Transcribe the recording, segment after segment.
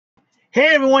Hey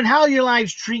everyone, how are your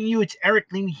lives treating you? It's Eric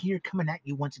Leamy here, coming at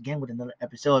you once again with another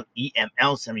episode of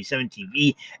EML77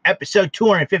 TV, episode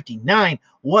 259.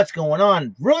 What's going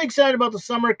on? Really excited about the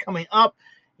summer coming up.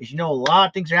 As you know, a lot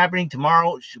of things are happening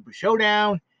tomorrow. Super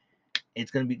Showdown.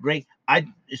 It's going to be great.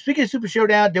 Speaking of Super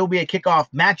Showdown, there will be a kickoff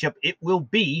matchup. It will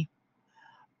be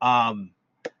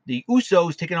the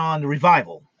Usos taking on the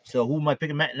Revival. So who am I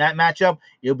picking in that matchup?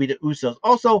 It'll be the Usos.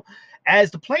 Also,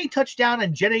 as the plane touched down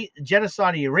in Jeddah,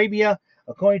 Saudi Arabia,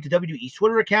 according to WWE's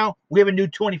Twitter account, we have a new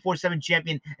 24/7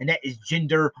 champion, and that is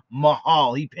Jinder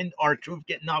Mahal. He pinned R-Truth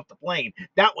getting off the plane.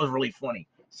 That was really funny.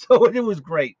 So it was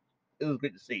great. It was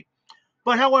good to see.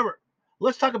 But however,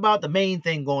 let's talk about the main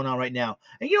thing going on right now.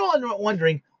 And you know, I'm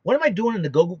wondering, what am I doing in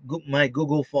the my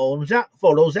Google Photos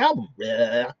album?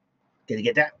 Gotta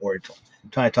get that word.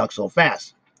 I'm trying to talk so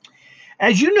fast.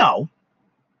 As you know,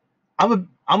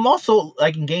 I'm also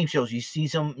liking game shows. You see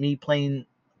me playing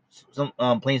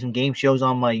some game shows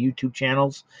on my YouTube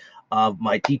channels,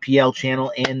 my TPL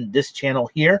channel, and this channel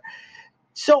here.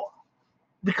 So,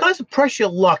 because Pressure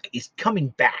Luck is coming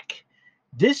back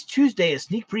this Tuesday, a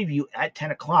sneak preview at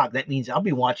 10 o'clock. That means I'll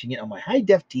be watching it on my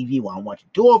high-def TV while I'm watching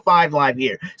 205 live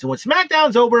here. So when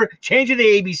SmackDown's over, change it to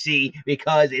ABC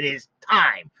because it is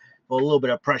time for a little bit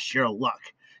of Pressure Luck.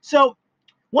 So,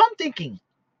 what I'm thinking,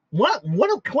 what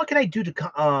can I do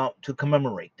to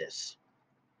commemorate this?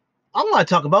 I want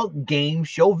to talk about game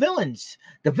show villains.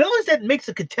 The villains that makes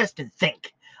a contestant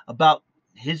think about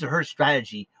his or her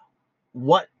strategy.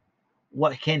 What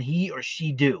can he or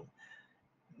she do?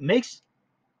 They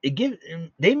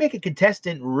make a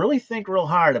contestant really think real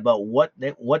hard about what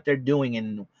they're doing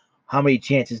and how many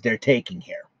chances they're taking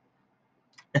here.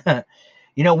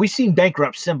 You know, we've seen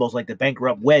bankrupt symbols like the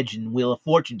bankrupt wedge and Wheel of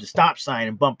Fortune, the stop sign,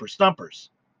 and bumper stumpers.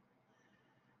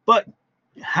 But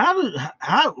how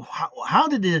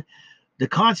did the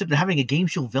concept of having a game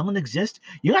show villain exist?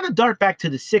 You got to dart back to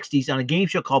the 60s on a game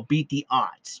show called Beat the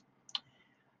Odds.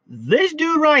 This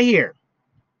dude right here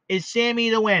is Sammy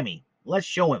the Whammy. Let's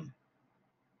show him.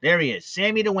 There he is,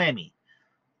 Sammy the Whammy.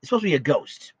 It's supposed to be a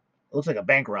ghost. It looks like a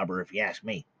bank robber, if you ask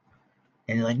me.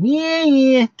 And you're like,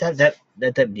 yeah, that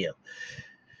type of deal.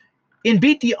 In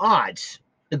Beat the Odds,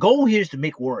 the goal here is to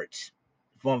make words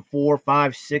from 4,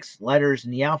 5, 6 letters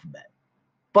in the alphabet.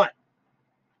 But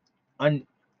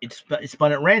it's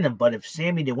spun at random. But if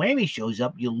Sammy the Whammy shows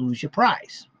up, you'll lose your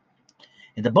prize.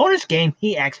 In the bonus game,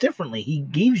 he acts differently. He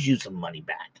gives you some money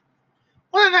back.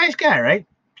 What a nice guy, right?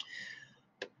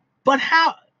 But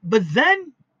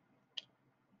then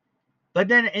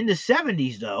in the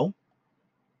 70s, though,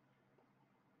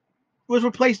 was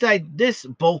replaced by this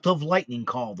bolt of lightning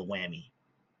called the Whammy.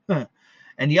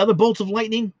 And the other bolts of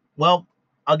lightning, well,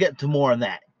 I'll get to more on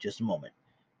that in just a moment.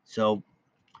 So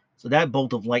that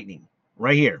bolt of lightning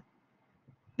right here,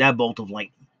 that bolt of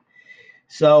lightning.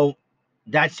 So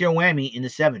that's your Whammy in the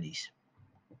 70s,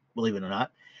 believe it or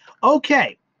not.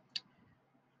 Okay,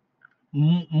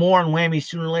 more on Whammy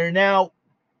sooner or later. Now,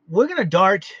 we're going to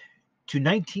dart to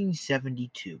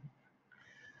 1972.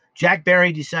 Jack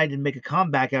Barry decided to make a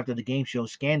comeback after the game show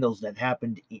scandals that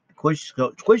happened, quiz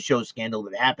show scandal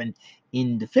that happened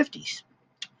in the 50s.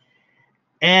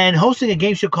 And hosting a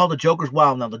game show called The Joker's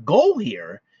Wild. Now, the goal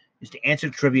here is to answer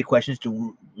trivia questions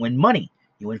to win money.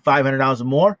 You win $500 or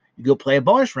more, you go play a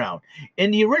bonus round. In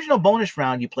the original bonus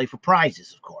round, you play for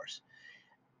prizes, of course.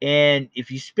 And if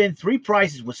you spin 3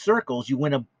 prizes with circles, you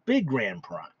win a big grand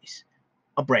prize,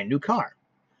 a brand new car.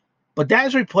 But that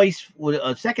is replaced with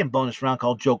a second bonus round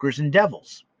called Jokers and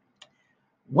Devils,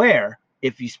 where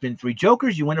if you spin 3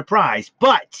 jokers, you win a prize.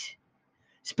 But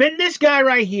spin this guy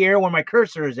right here, where my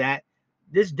cursor is at,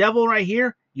 this devil right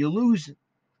here, you lose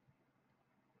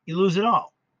it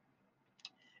all.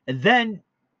 And then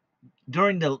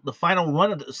during the final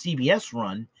run of the CBS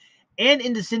run, and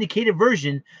in the syndicated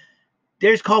version,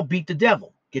 there's called Beat the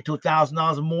Devil. Get to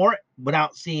 $1,000 or more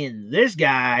without seeing this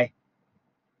guy,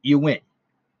 you win.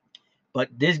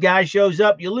 But this guy shows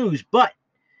up, you lose. But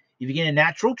if you get a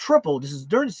natural triple, this is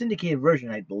during the syndicated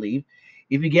version, I believe.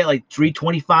 If you get like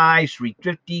 325s,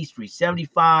 350s,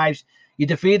 375s, you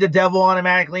defeat the devil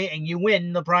automatically and you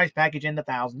win the prize package and the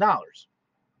 $1,000.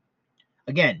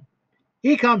 Again,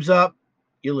 he comes up,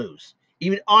 you lose.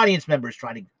 Even audience members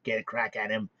try to get a crack at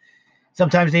him.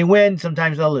 Sometimes they win,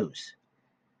 sometimes they'll lose.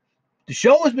 The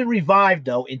show has been revived,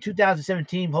 though, in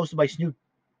 2017, hosted by Snoop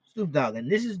Dogg. And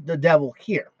this is the devil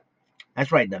here.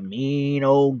 That's right, the mean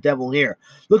old devil here.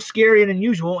 Looks scarier than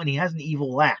usual, and he has an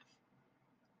evil laugh.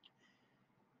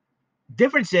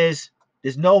 Difference is,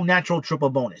 there's no natural triple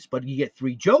bonus, but you get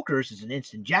 3 jokers as an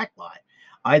instant jackpot,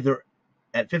 either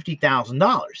at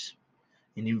 $50,000.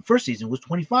 In the first season, it was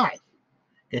 $25,000.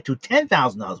 Get to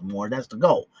 $10,000 more. That's the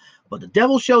goal. But the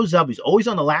devil shows up. He's always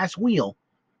on the last wheel.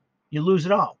 You lose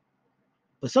it all.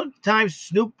 But sometimes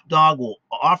Snoop Dogg will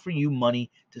offer you money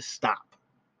to stop.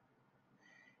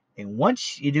 And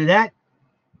once you do that,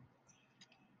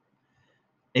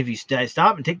 if you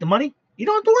stop and take the money, you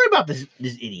don't have to worry about this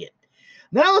idiot.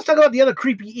 Now let's talk about the other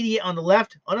creepy idiot on the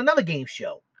left on another game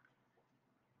show.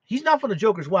 He's not from the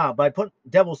Joker's Wild, but I put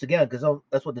devils together because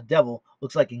that's what the devil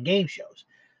looks like in game shows.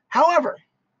 However,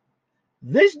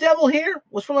 this devil here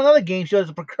was from another game show as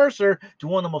a precursor to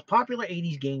one of the most popular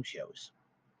 80s game shows.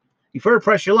 You've heard of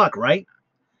Press Your Luck, right?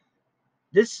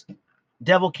 This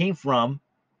devil came from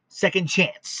Second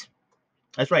Chance.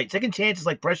 That's right. Second Chance is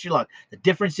like Press Your Luck. The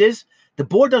difference is the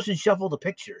board doesn't shuffle the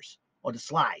pictures or the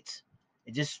slides.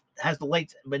 It just has the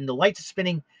lights. When the lights are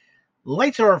spinning, the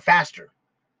lights are faster.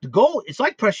 The goal, it's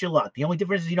like Press Your Luck. The only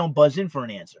difference is you don't buzz in for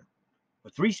an answer or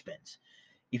 3 spins.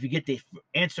 If you get the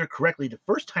answer correctly the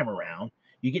first time around,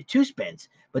 you get 2 spins.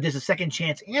 But there's a second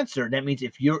chance answer. That means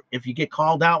if you get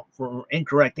called out for an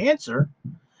incorrect answer,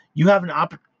 you have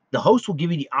the host will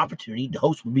give you the opportunity. The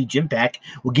host will be Jim Peck,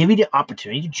 will give you the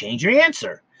opportunity to change your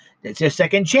answer. That's your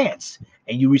second chance.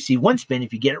 And you receive 1 spin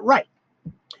if you get it right.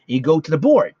 You go to the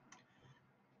board.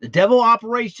 The devil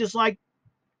operates just like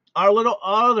our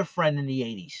other friend in the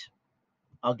 80s.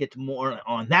 I'll get to more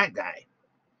on that guy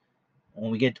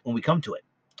when we come to it.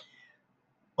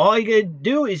 All you gotta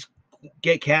do is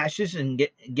get cashes and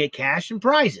get cash and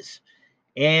prizes.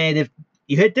 And if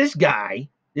you hit this guy,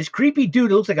 this creepy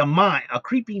dude, it looks like a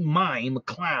creepy mime, a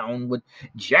clown with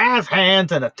jazz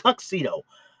hands and a tuxedo.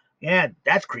 Yeah,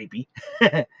 that's creepy.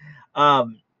 It's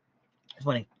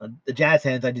funny. The jazz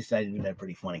hands, I decided to do that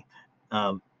pretty funny.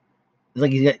 It's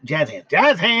like he's got jazz hands.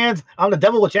 Jazz hands! I'm the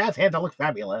devil with jazz hands. I look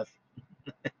fabulous.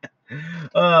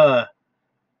 I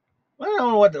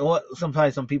don't know what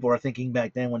sometimes some people are thinking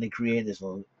back then when they created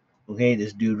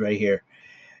this dude right here.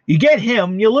 You get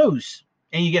him, you lose.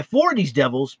 And you get 4 of these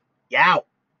devils, you out.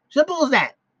 Simple as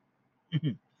that.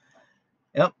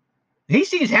 Yep. He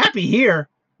seems happy here.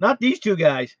 Not these 2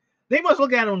 guys. They must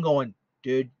look at him going,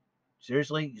 dude,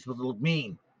 seriously? You're supposed to look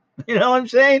mean. You know what I'm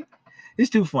saying? It's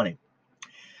too funny.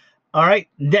 All right.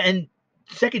 Then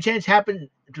Second Chance happened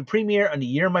to premiere on the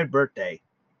year of my birthday.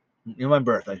 My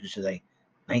birth, I should say.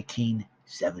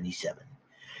 1977.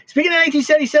 Speaking of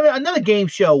 1977, another game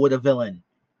show with a villain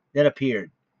that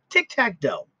appeared.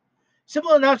 Tic-Tac-Doe.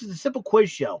 Simple enough, it's a simple quiz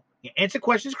show. You answer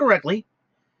questions correctly,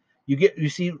 you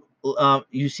receive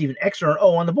an X or an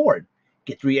O on the board.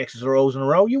 Get 3 X's or O's in a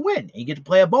row, you win. And you get to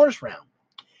play a bonus round.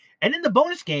 And in the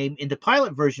bonus game, in the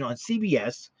pilot version on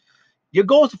CBS, your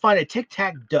goal is to find a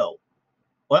tic-tac-doe,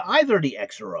 or either the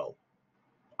X or O.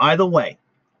 Either way.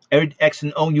 Every X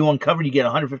and O you uncover, you get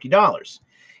 $150.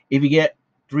 If you get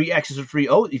 3 X's or 3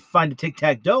 O's, you find the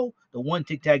tic-tac-doe, the 1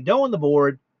 tic-tac-doe on the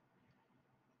board,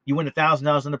 you win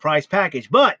 $1,000 in the prize package.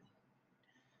 But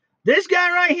this guy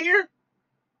right here,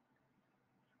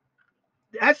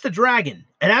 that's the dragon.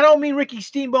 And I don't mean Ricky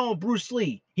Steamboat and Bruce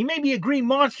Lee. He may be a green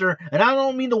monster, and I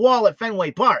don't mean the wall at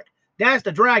Fenway Park. That's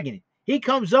the dragon. He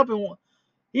comes up, you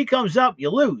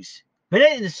lose. But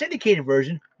then in the syndicated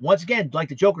version, once again, like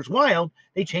the Joker's Wild,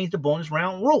 they changed the bonus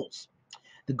round rules.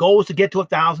 The goal is to get to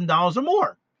 $1,000 or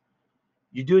more.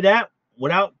 You do that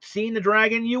without seeing the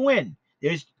dragon, you win.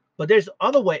 There's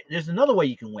another way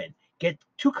you can win. Get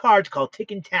 2 cards called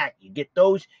Tick and Tack. You get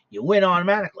those, you win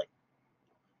automatically.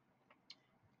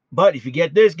 But if you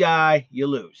get this guy, you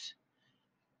lose.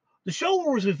 The show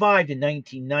was revived in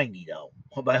 1990, though,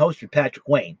 by host Patrick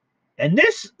Wayne. And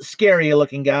this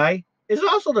scary-looking guy is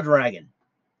also the dragon.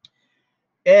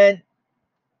 And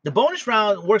the bonus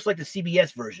round works like the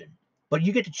CBS version, but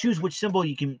you get to choose which symbol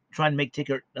you can try and make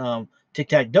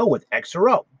tic-tac-doe with, X or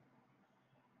O.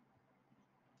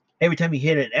 Every time you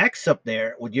hit an X up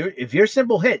there, if your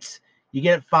symbol hits, you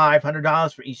get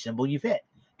 $500 for each symbol you've hit.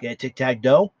 Get a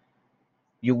tic-tac-doe,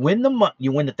 you win the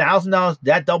 $1,000.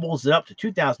 That doubles it up to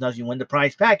 $2,000. You win the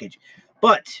prize package.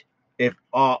 But if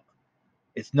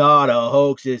it's not a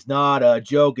hoax, it's not a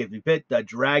joke. If you pick the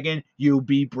dragon, you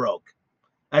be broke.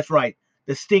 That's right.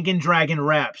 The stinking dragon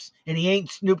raps, and he ain't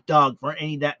Snoop Dogg for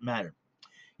any that matter.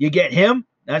 You get him,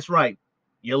 that's right.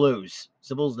 You lose.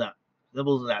 Simple as that.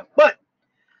 But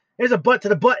there's a but to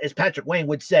the but, as Patrick Wayne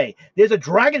would say. There's a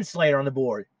dragon slayer on the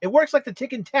board. It works like the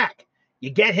tick and tack.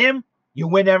 You get him, you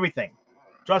win everything.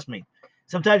 Trust me.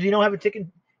 Sometimes you don't have a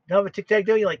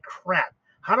tic-tac-doe, you're like, crap.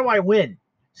 How do I win?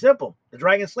 Simple. The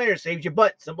dragon slayer saves your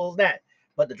butt. Simple as that.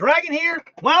 But the dragon here,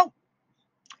 well,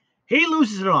 he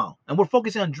loses it all. And we're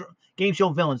focusing on game show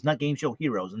villains, not game show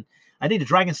heroes. And I think the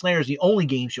dragon slayer is the only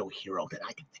game show hero that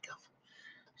I can think of.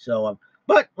 So,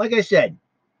 but like I said,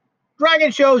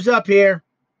 Dragon shows up here,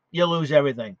 you lose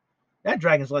everything. That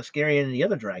dragon's less scary than the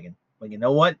other dragon. But you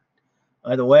know what?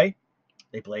 Either way,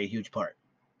 they play a huge part.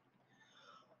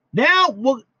 Now,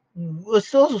 we're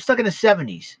still stuck in the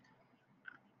 70s.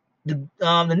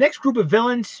 The next group of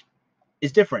villains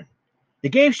is different. The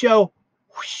game show,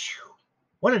 whoosh,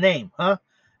 what a name, huh?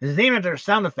 It's named after a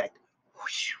sound effect.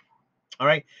 Whoosh. All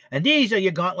right, and these are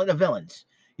your gauntlet of villains.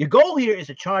 Your goal here is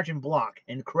to charge and block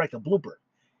and correct a blooper.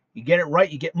 You get it right,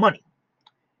 you get money.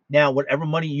 Now, whatever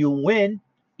money you win,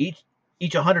 each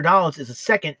 $100 is a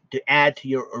second to add to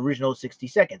your original 60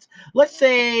 seconds. Let's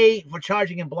say for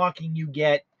charging and blocking, you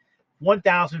get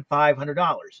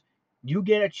 $1,500. You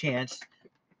get a chance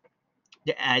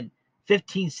to add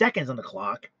 15 seconds on the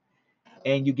clock,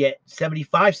 and you get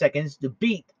 75 seconds to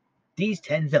beat these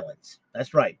 10 villains.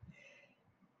 That's right.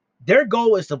 Their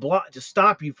goal is to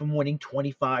stop you from winning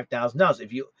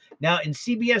 $25,000. Now in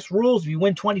CBS rules, if you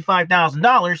win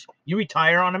 $25,000, you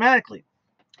retire automatically.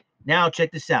 Now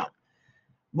check this out.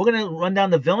 We're gonna run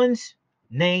down the villains'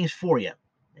 names for you.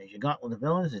 There's your gauntlet of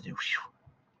villains. There's your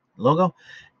logo.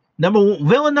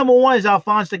 Villain number 1 is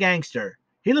Alphonse the Gangster.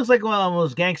 He looks like one of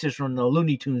those gangsters from the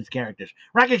Looney Tunes characters.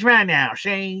 Rockish man now,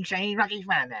 Shane, Rockish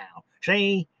man now,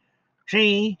 Shane,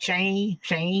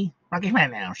 Rockish man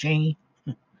now, Shane.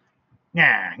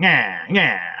 Yeah.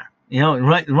 You know,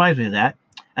 it reminds me of that.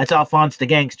 That's Alphonse the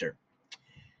Gangster.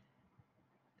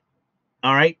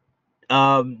 All right.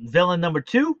 Villain number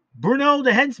 2, Bruno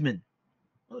the Headsman.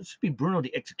 Well, it should be Bruno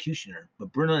the Executioner,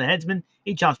 but Bruno the Headsman,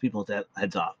 he chops people's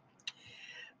heads off.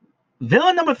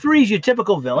 Villain number 3 is your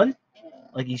typical villain.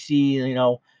 Like you see, you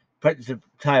know, to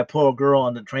tie a poor girl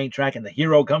on the train track and the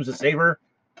hero comes to save her.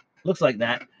 Looks like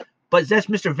that. But that's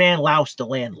Mr. Van Louse, the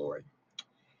landlord.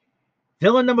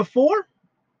 Villain number 4,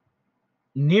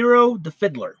 Nero the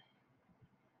Fiddler.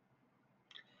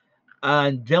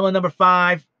 Villain number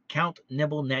 5, Count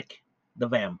Nibbleneck the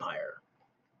Vampire.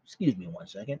 Excuse me 1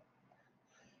 second.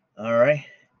 All right.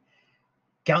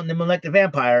 Count Nibbleneck the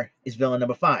Vampire is villain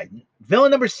number 5.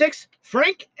 Villain number 6,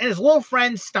 Frank and his little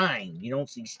friend Stein. You don't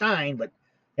see Stein, but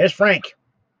there's Frank.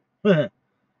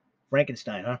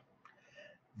 Frankenstein, huh?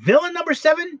 Villain number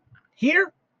 7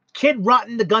 here, Kid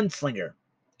Rotten the Gunslinger.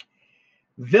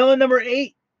 Villain number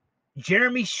 8,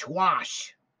 Jeremy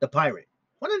Schwash the Pirate.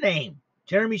 What a name.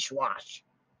 Jeremy Schwash.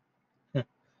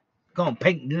 Call him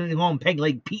Peg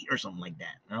Leg Pete or something like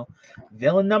that. You know?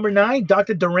 Villain number 9,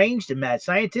 Dr. Deranged, the Mad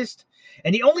Scientist.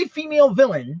 And the only female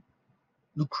villain,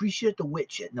 Lucretia the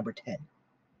Witch at number 10.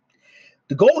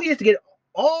 The goal here is to get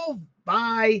all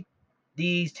 5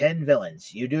 these 10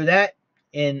 villains. You do that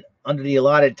under the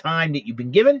allotted time that you've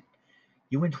been given.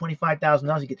 You win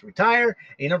 $25,000. You get to retire.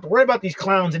 And you don't have to worry about these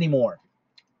clowns anymore.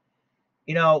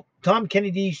 You know, Tom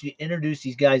Kennedy should introduce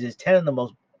these guys as 10 of the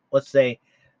most, let's say,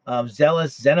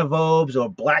 zealous xenophobes or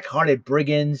black-hearted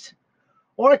brigands.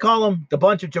 Or I call them the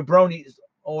bunch of jabronis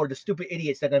or the stupid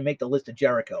idiots that are going to make the list of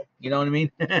Jericho. You know what I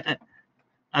mean?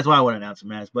 That's why I would announce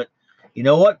them as. But you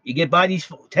know what? You get by these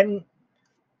 10,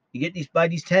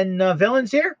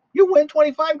 villains here, you win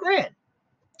 25 grand.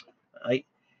 Right?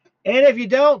 And if you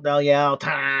don't, they'll yell,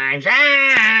 times.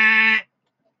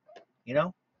 You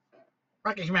know?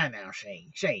 Rocky's man now,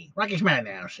 Shane. Rocky's man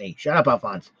now, Shane. Shut up,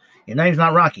 Alphonse. Your name's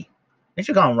not Rocky. They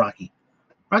should call him Rocky.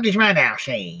 Rocky's man now,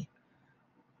 Shane.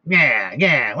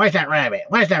 Yeah. Where's that rabbit?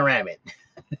 I'm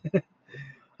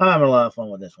having a lot of fun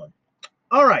with this one.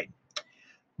 All right.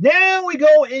 Now we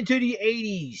go into the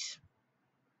 80s.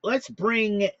 Let's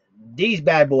bring these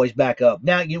bad boys back up.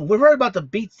 Now, we've heard about the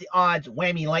beats the odds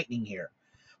whammy lightning here.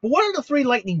 But what are the 3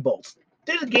 lightning bolts?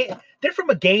 They're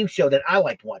from a game show that I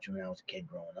liked watching when I was a kid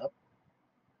growing up.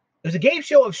 It was a game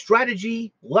show of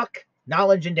strategy, luck,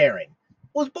 knowledge, and daring.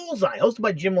 It was Bullseye, hosted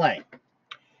by Jim Lang.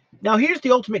 Now, here's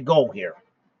the ultimate goal here.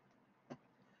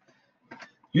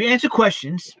 You answer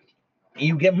questions, and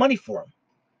you get money for them.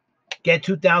 Get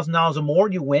 $2,000 or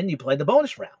more, you win, you play the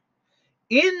bonus round.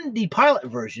 In the pilot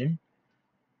version,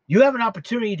 you have an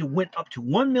opportunity to win up to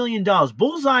 $1 million.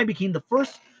 Bullseye became the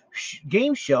first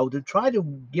game show to try to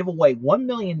give away $1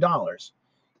 million,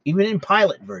 even in the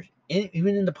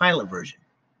pilot version.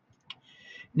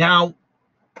 Now,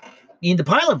 in the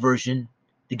pilot version,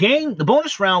 the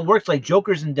bonus round works like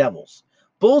Jokers and Devils,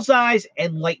 Bullseyes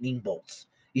and Lightning Bolts.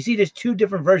 You see, there's 2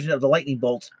 different versions of the Lightning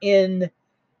Bolts in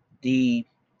the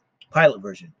pilot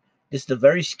version. This is the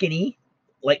very skinny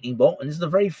Lightning Bolt, and this is the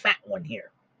very fat one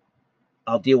here.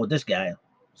 I'll deal with this guy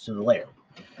sooner or later.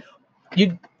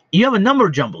 You have a number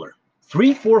jumbler,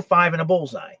 3, 4, 5, and a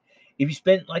Bullseye. If you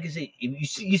spend, like I say,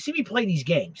 if you see me play these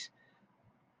games,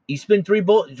 You spin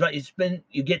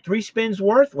you get 3 spins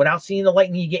worth. Without seeing the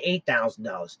lightning, you get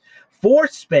 $8,000. 4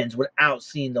 spins without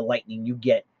seeing the lightning, you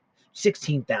get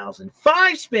 16,000.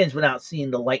 5 spins without seeing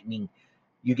the lightning,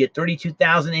 you get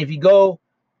 32,000. If you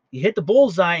hit the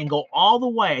bullseye and go all the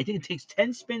way, I think it takes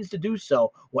 10 spins to do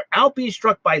so, without being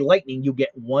struck by lightning, you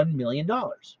get $1 million.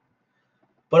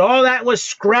 But all that was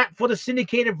scrapped for the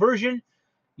syndicated version.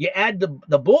 You add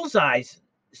the bullseyes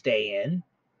stay in,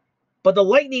 but the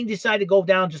lightning decided to go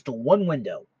down just to one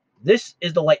window. This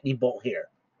is the lightning bolt here,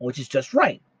 which is just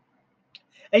right.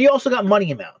 And you also got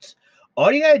money amounts.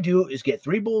 All you got to do is get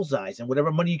 3 bullseyes, and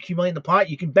whatever money you accumulate in the pot,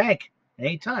 you can bank at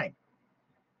any time.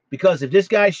 Because if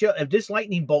this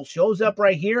lightning bolt shows up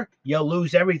right here, you'll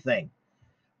lose everything.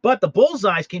 But the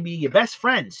bullseyes can be your best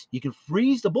friends. You can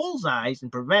freeze the bullseyes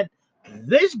and prevent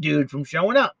this dude from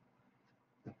showing up.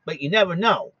 But you never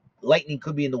know. Lightning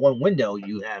could be in the one window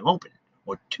you have open,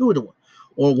 or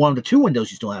one of the 2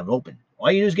 windows you still have open. All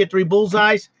you do is get 3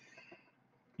 bullseyes,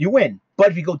 you win.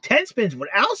 But if you go 10 spins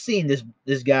without seeing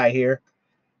this guy here,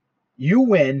 you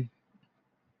win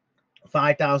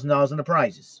 $5,000 in the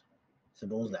prizes.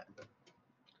 Simple as that.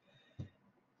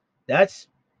 That's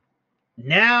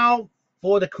now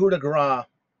for the coup de grace.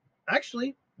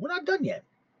 Actually, we're not done yet.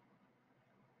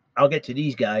 I'll get to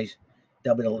these guys.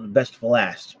 That'll be the best for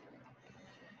last.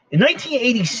 In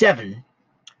 1987,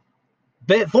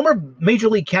 former Major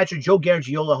League catcher Joe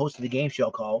Garagiola hosted a game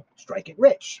show called Strike It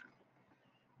Rich.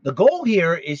 The goal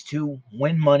here is to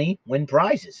win money, win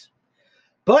prizes.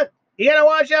 But you gotta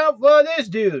watch out for this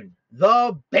dude,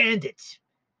 the Bandit,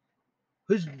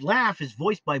 whose laugh is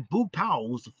voiced by Boo Powell,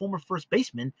 who's the former first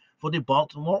baseman for the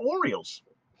Baltimore Orioles.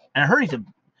 And I heard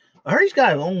he's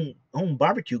got his own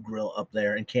barbecue grill up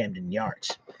there in Camden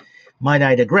Yards. Might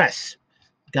I digress?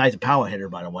 The guy's a power hitter,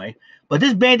 by the way. But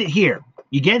this Bandit here,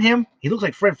 you get him, he looks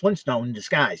like Fred Flintstone in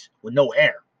disguise with no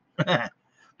hair.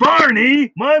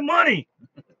 Barney, my money!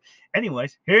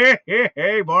 Anyways,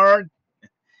 hey, Barn.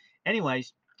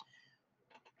 Anyways,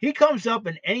 he comes up,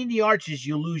 and any of the arches,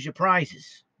 you lose your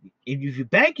prizes. If you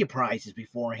bank your prizes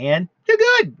beforehand, you're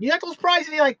good. You got those prizes,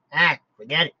 and you're like,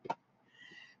 forget it.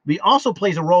 But he also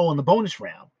plays a role in the bonus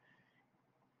round.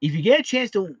 If you get a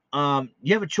chance to,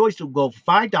 you have a choice to go for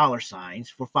 $5 signs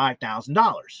for $5,000.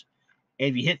 And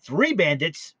if you hit 3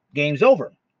 bandits, game's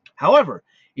over. However,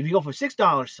 if you go for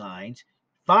 $6 signs,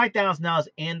 $5,000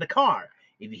 and the car.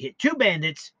 If you hit 2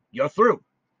 bandits, you're through.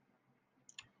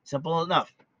 Simple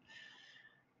enough.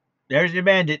 There's your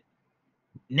bandit.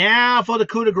 Now for the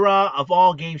coup de grace of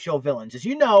all game show villains. As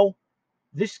you know,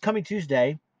 this coming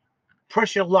Tuesday,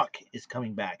 Pressure Luck is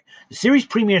coming back. The series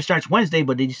premiere starts Wednesday,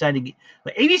 but they decided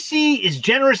but ABC is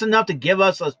generous enough to give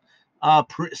us a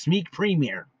sneak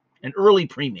premiere, an early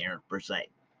premiere, per se.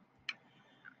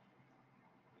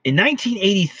 In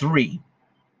 1983,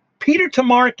 Peter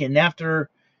Tamarkin, after,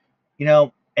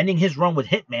 ending his run with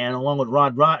Hitman along with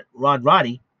Rod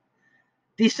Roddy,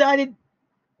 decided,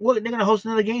 well, they're going to host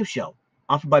another game show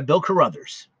offered by Bill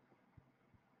Carruthers.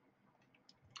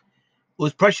 It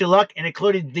was Pressure Luck and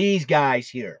included these guys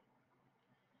here.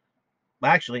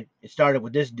 Well, actually, it started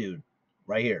with this dude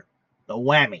right here, the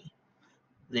Whammy,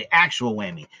 the actual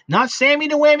Whammy. Not Sammy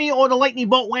the Whammy or the Lightning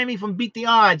Bolt Whammy from Beat the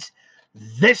Odds.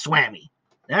 This Whammy.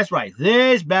 That's right,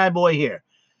 this bad boy here.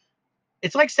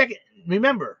 It's like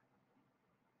remember,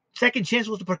 Second Chance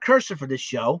was the precursor for this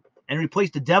show and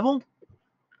replaced the devil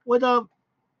with a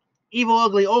evil,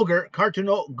 ugly ogre,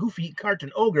 goofy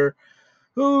cartoon ogre,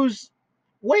 whose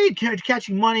way of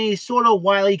catching money is sort of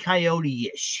Wile E.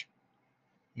 Coyote-ish.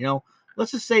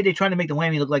 Let's just say they're trying to make the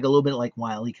Whammy look like a little bit like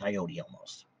Wile E. Coyote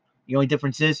almost. The only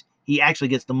difference is he actually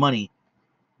gets the money.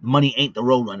 The money ain't the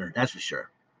Roadrunner, that's for sure.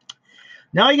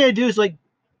 Now all you gotta do is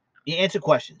you answer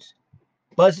questions.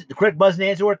 The correct buzz and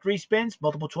answer worth 3 spins.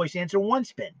 Multiple choice answer 1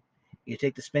 spin. You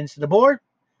take the spins to the board,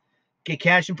 get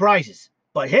cash and prizes.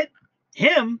 But hit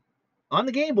him on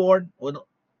the game board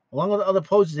along with the other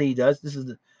poses that he does. This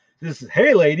is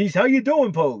hey ladies, how you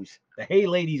doing pose. The hey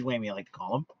ladies Whammy, I like to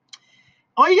call him.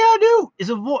 All you gotta do is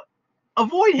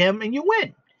avoid him and you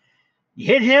win. You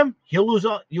hit him, you'll lose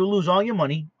all your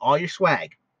money, all your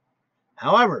swag.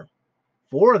 However,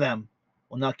 4 of them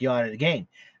will knock you out of the game.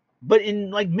 But in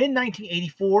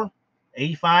mid-1984,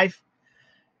 85,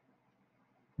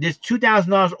 there's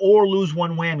 $2,000 or lose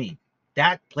 1 whammy.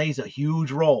 That plays a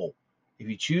huge role. If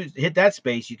you choose to hit that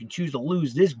space, you can choose to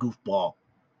lose this goofball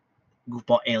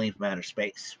alien from outer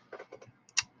space.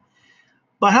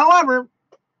 But however,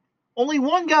 only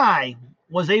one guy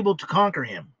was able to conquer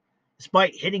him,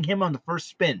 despite hitting him on the first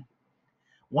spin.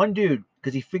 One dude,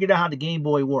 because he figured out how the Game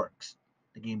Boy works.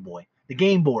 The Game Board.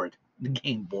 The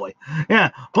Game Boy. Yeah,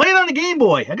 play it on the Game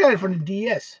Boy. I got it from the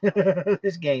DS.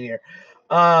 This game here.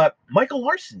 Michael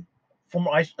Larson,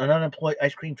 an unemployed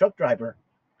ice cream truck driver,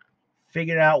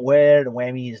 figured out where the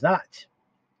Whammy is not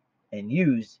and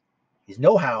used his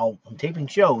know-how from taping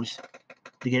shows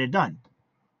to get it done.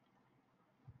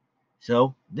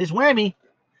 So this Whammy,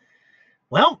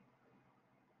 well,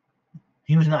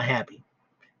 he was not happy.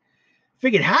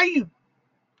 Figured how you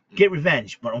get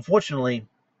revenge, but unfortunately,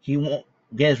 he won't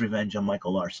get his revenge on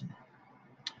Michael Larson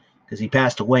because he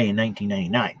passed away in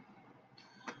 1999.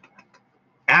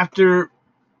 After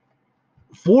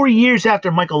 4 years after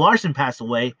Michael Larson passed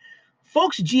away,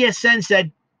 folks at GSN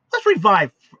said, let's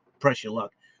revive Press Your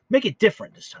Luck. Make it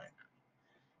different this time.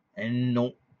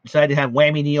 And decided to have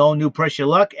Whammy the all new Press Your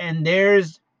Luck, and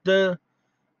there's the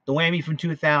Whammy from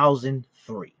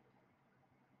 2003.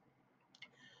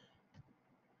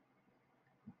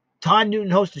 Todd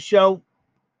Newton hosts the show.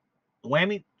 The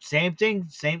Whammy, same thing,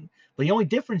 same. But the only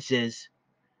difference is,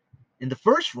 in the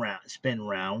first spin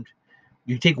round,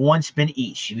 you take one spin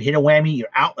each. You hit a Whammy, you're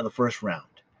out of the first round.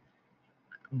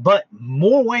 But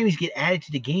more Whammies get added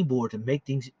to the game board to make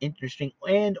things interesting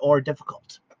and or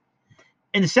difficult.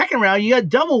 In the second round, you got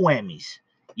double Whammies.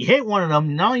 You hit one of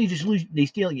them, not only you just lose, they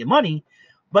steal your money,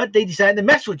 but they decide to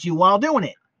mess with you while doing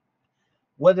it.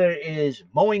 Whether it is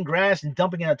mowing grass and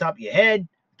dumping it on top of your head,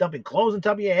 dumping clothes on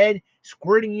top of your head,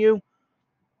 squirting you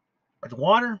with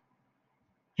water,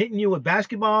 hitting you with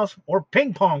basketballs or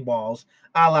ping pong balls,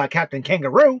 a la Captain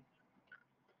Kangaroo,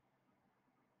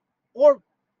 or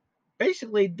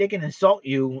basically they can insult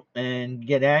you and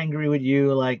get angry with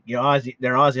you like they're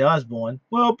Ozzy Osbourne.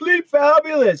 Well, bleep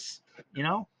fabulous, you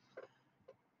know.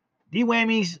 These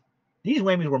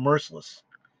Whammies were merciless.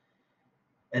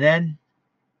 And then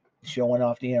the show went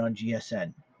off the air on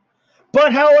GSN.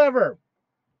 But however,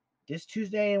 this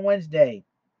Tuesday and Wednesday,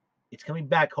 it's coming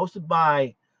back, hosted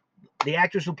by the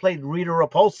actress who played Rita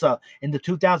Repulsa in the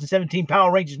 2017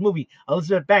 Power Rangers movie,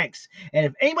 Elizabeth Banks. And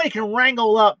if anybody can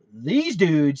wrangle up these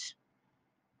dudes,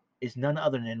 is none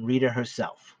other than Rita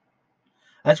herself.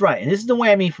 That's right, and this is the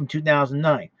Whammy from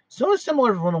 2009. So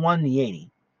similar from the one in the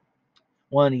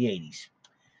 80s.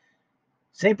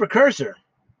 Same precursor,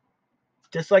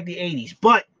 just like the 80s,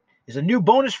 but there's a new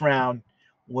bonus round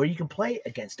where you can play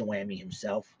against the Whammy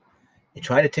himself and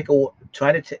try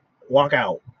to walk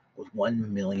out with $1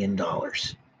 million.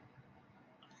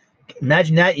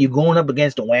 Imagine that, you going up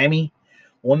against a Whammy,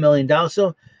 $1 million.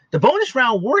 So the bonus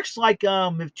round works like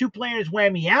if two players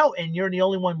Whammy out and you're the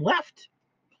only one left.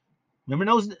 Remember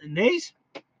those days?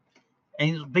 And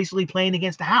he's basically playing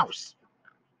against the house.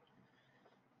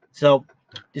 So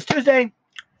this Tuesday,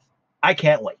 I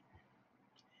can't wait.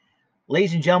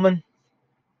 Ladies and gentlemen,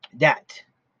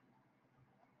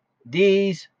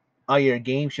 these are your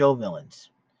game show villains.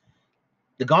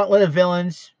 The gauntlet of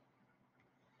villains.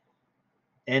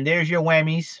 And there's your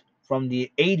Whammies from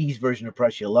the 80s version of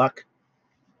Press Your Luck.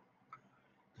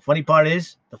 The funny part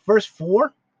is, the first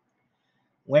 4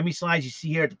 Whammy slides you see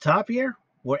here at the top here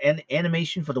were an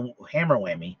animation for the Hammer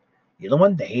Whammy. The other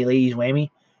one, the Hey Ladies Whammy.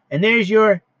 And there's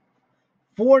your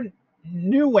 5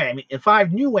 new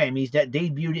Whammies that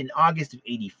debuted in August of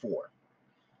 84.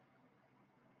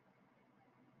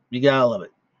 You gotta love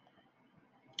it.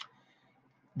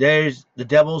 There's the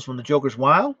Devils from the Joker's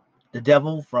Wild, the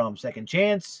Devil from Second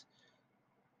Chance,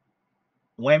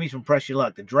 Whammies from Press Your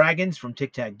Luck, the Dragons from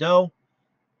Tic Tac Doe,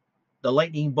 the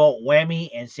Lightning Bolt Whammy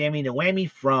and Sammy the Whammy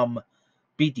from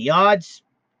Beat the Odds,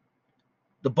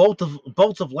 the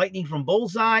Bolts of Lightning from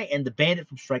Bullseye, and the Bandit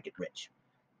from Strike It Rich.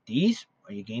 These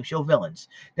are your game show villains.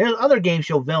 There's other game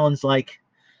show villains like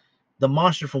the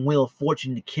monster from Wheel of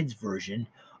Fortune, the kids version.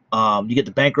 You get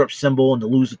the bankrupt symbol and the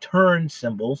lose a turn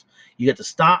symbols. You get the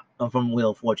stop from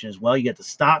Wheel of Fortune as well. You get the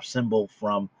stop symbol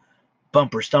from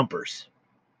Bumper Stumpers,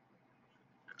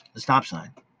 the stop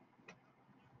sign.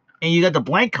 And you got the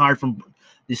blank card from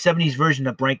the 70s version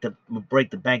of Break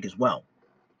the Bank as well.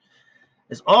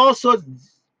 There's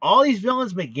all these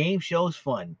villains make game shows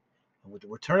fun. And with the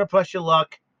return of Press Your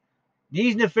Luck,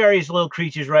 these nefarious little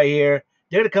creatures right here,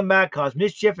 they're going to come back, cause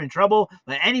mischief and trouble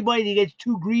by anybody that gets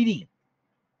too greedy.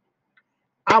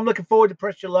 I'm looking forward to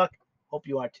Press Your Luck. Hope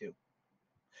you are too.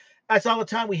 That's all the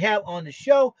time we have on the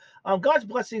show. God's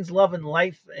blessings, love, and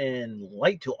life and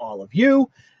light to all of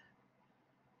you.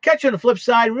 Catch you on the flip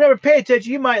side. Remember, pay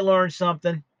attention. You might learn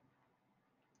something.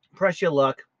 Press Your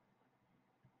Luck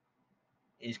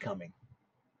is coming.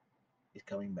 It's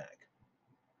coming back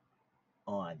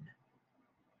on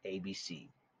ABC.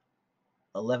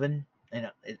 11,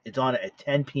 and it's on at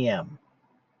 10 p.m.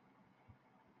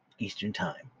 Eastern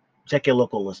Time. Check your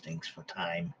local listings for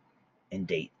time and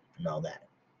date and all that.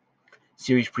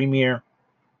 Series premiere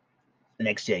the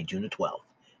next day, June the 12th,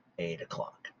 8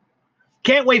 o'clock.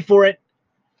 Can't wait for it.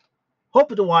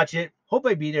 Hope to watch it. Hope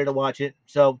I'd be there to watch it.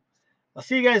 So I'll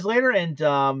see you guys later, and you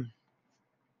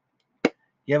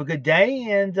have a good day.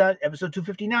 And episode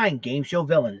 259, Game Show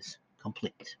Villains,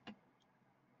 complete.